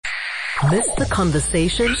Miss the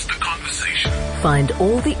conversation? Find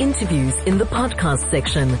all the interviews in the podcast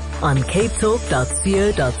section on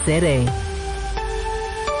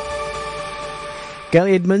capetalk.co.za. Gail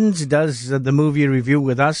Edmonds does the movie review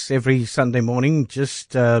with us every Sunday morning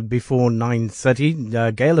just before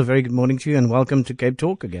 9:30. Gail, a very good morning to you and welcome to Cape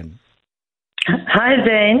Talk again. Hi,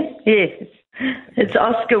 Zane. Yes, it's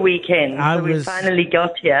Oscar weekend, so we finally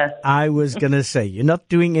got here. I was going to say, you're not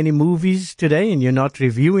doing any movies today and you're not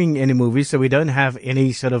reviewing any movies, so we don't have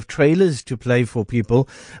any sort of trailers to play for people.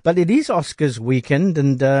 But it is Oscars weekend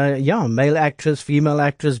and, male actress, female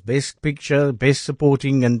actress, best picture, best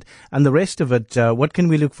supporting and the rest of it. What can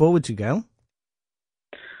we look forward to, Gail?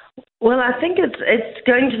 Well, I think it's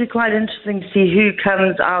going to be quite interesting to see who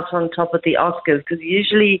comes out on top at the Oscars, because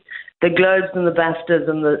usually the Globes and the BAFTAs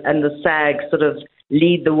and the SAG sort of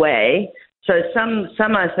lead the way. So some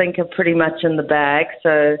I think are pretty much in the bag.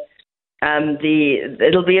 So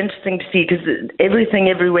it'll be interesting to see, because Everything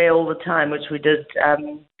Everywhere All the Time, which we did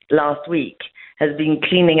last week, has been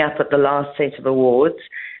cleaning up at the last set of awards.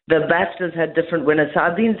 The BAFTAs had different winners. So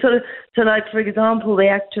I've been so like, for example, the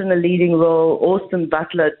actor in the leading role, Austin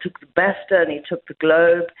Butler, took the BAFTA and he took the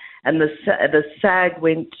Globe, and the SAG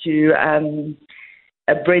went to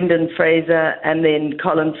Brendan Fraser, and then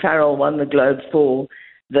Colin Farrell won the Globe for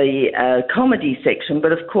the comedy section.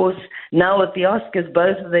 But of course, now at the Oscars,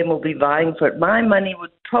 both of them will be vying for it. My money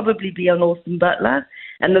would probably be on Austin Butler,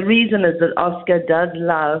 and the reason is that Oscar does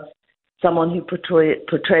love someone who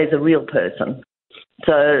portrays a real person.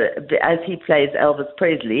 So as he plays Elvis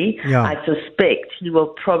Presley, I suspect he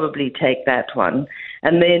will probably take that one.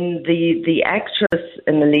 And then the actress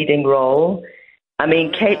in the leading role, I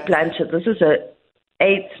mean, Cate Blanchett, this is her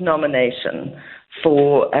 8th nomination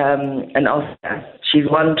for an Oscar. She's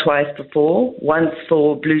won twice before, once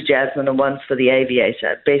for Blue Jasmine and once for The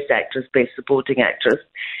Aviator, Best Actress, Best Supporting Actress.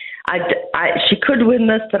 She could win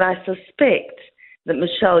this, but I suspect that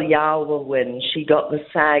Michelle Yeoh will win. She got the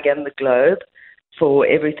SAG and the Globe for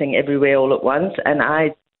Everything Everywhere All at Once, and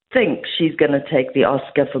I think she's going to take the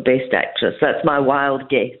Oscar for Best Actress. That's my wild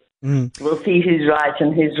guess. We'll see who's right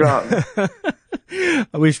and who's wrong.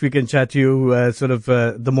 I wish we can chat to you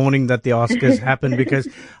the morning that the Oscars happen, because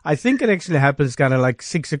I think it actually happens kind of like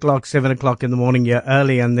 6 o'clock, 7 o'clock in the morning,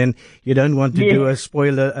 early, and then you don't want to do a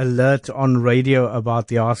spoiler alert on radio about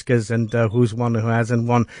the Oscars and who's won and who hasn't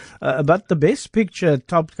won. But the Best Picture,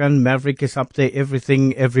 Top Gun Maverick is up there.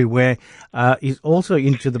 Everything Everywhere is also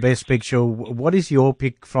into the Best Picture. What is your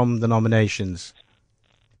pick from the nominations?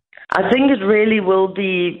 I think it really will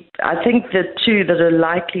be, I think the two that are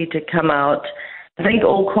likely to come out, I think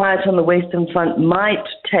All Quiet on the Western Front might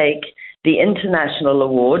take the international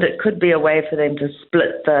award. It could be a way for them to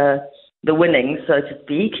split the winnings, so to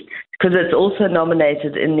speak, because it's also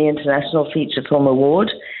nominated in the International Feature Film Award.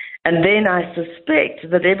 And then I suspect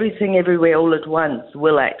that Everything Everywhere All at Once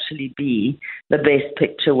will actually be the Best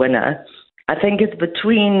Picture winner. I think it's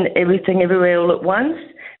between Everything Everywhere All at Once.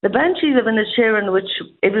 The Banshees of Inisherin, which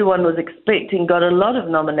everyone was expecting, got a lot of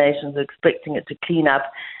nominations, expecting it to clean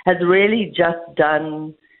up, has really just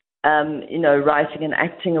done, writing and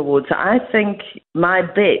acting awards. So I think my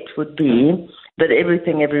bet would be that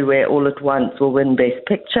Everything Everywhere All at Once will win Best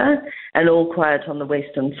Picture, and All Quiet on the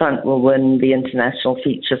Western Front will win the International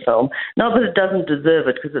Feature Film. Not that it doesn't deserve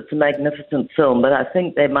it, because it's a magnificent film, but I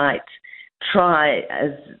think they might try,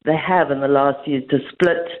 as they have in the last years, to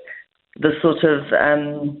split the sort of,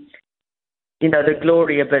 the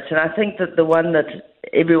glory a bit. And I think that the one that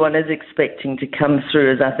everyone is expecting to come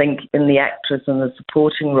through is, I think, in the actress in the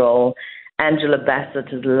supporting role, Angela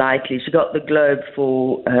Bassett is likely. She got the Globe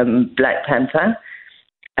for Black Panther.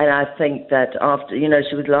 And I think that after,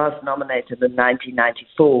 she was last nominated in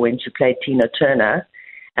 1994 when she played Tina Turner.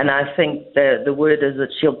 And I think the word is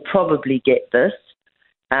that she'll probably get this.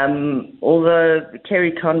 Although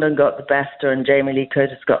Kerry Condon got the BAFTA and Jamie Lee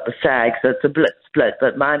Curtis got the SAG, so it's a split,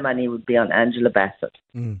 but my money would be on Angela Bassett.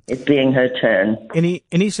 It being her turn.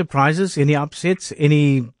 Any surprises, any upsets,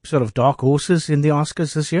 any sort of dark horses in the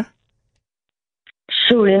Oscars this year?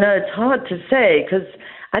 Sure, it's hard to say, because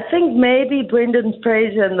I think maybe Brendan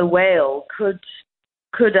Fraser and The Whale could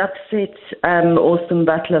upset Austin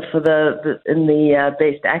Butler for the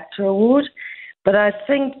Best Actor award. But I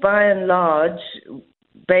think by and large,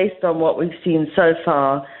 based on what we've seen so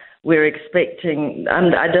far, we're expecting,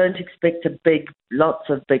 I don't expect lots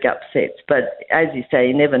of big upsets, but as you say,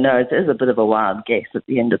 you never know. It is a bit of a wild guess at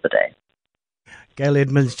the end of the day. Gail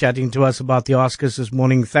Edmonds chatting to us about the Oscars this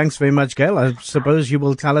morning. Thanks very much, Gail. I suppose you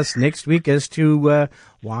will tell us next week as to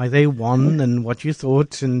why they won and what you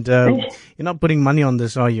thought. And you're not putting money on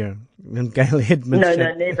this, are you? And Gail Edmonds.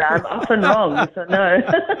 No, never. I'm often wrong, so no.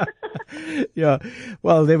 Yeah.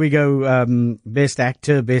 Well, there we go. Best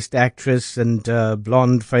actor, best actress, and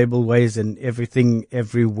Blonde, Fableways, and Everything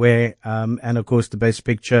Everywhere. And of course, the best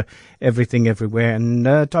picture, Everything Everywhere. And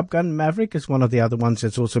Top Gun Maverick is one of the other ones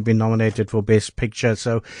that's also been nominated for best picture.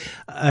 So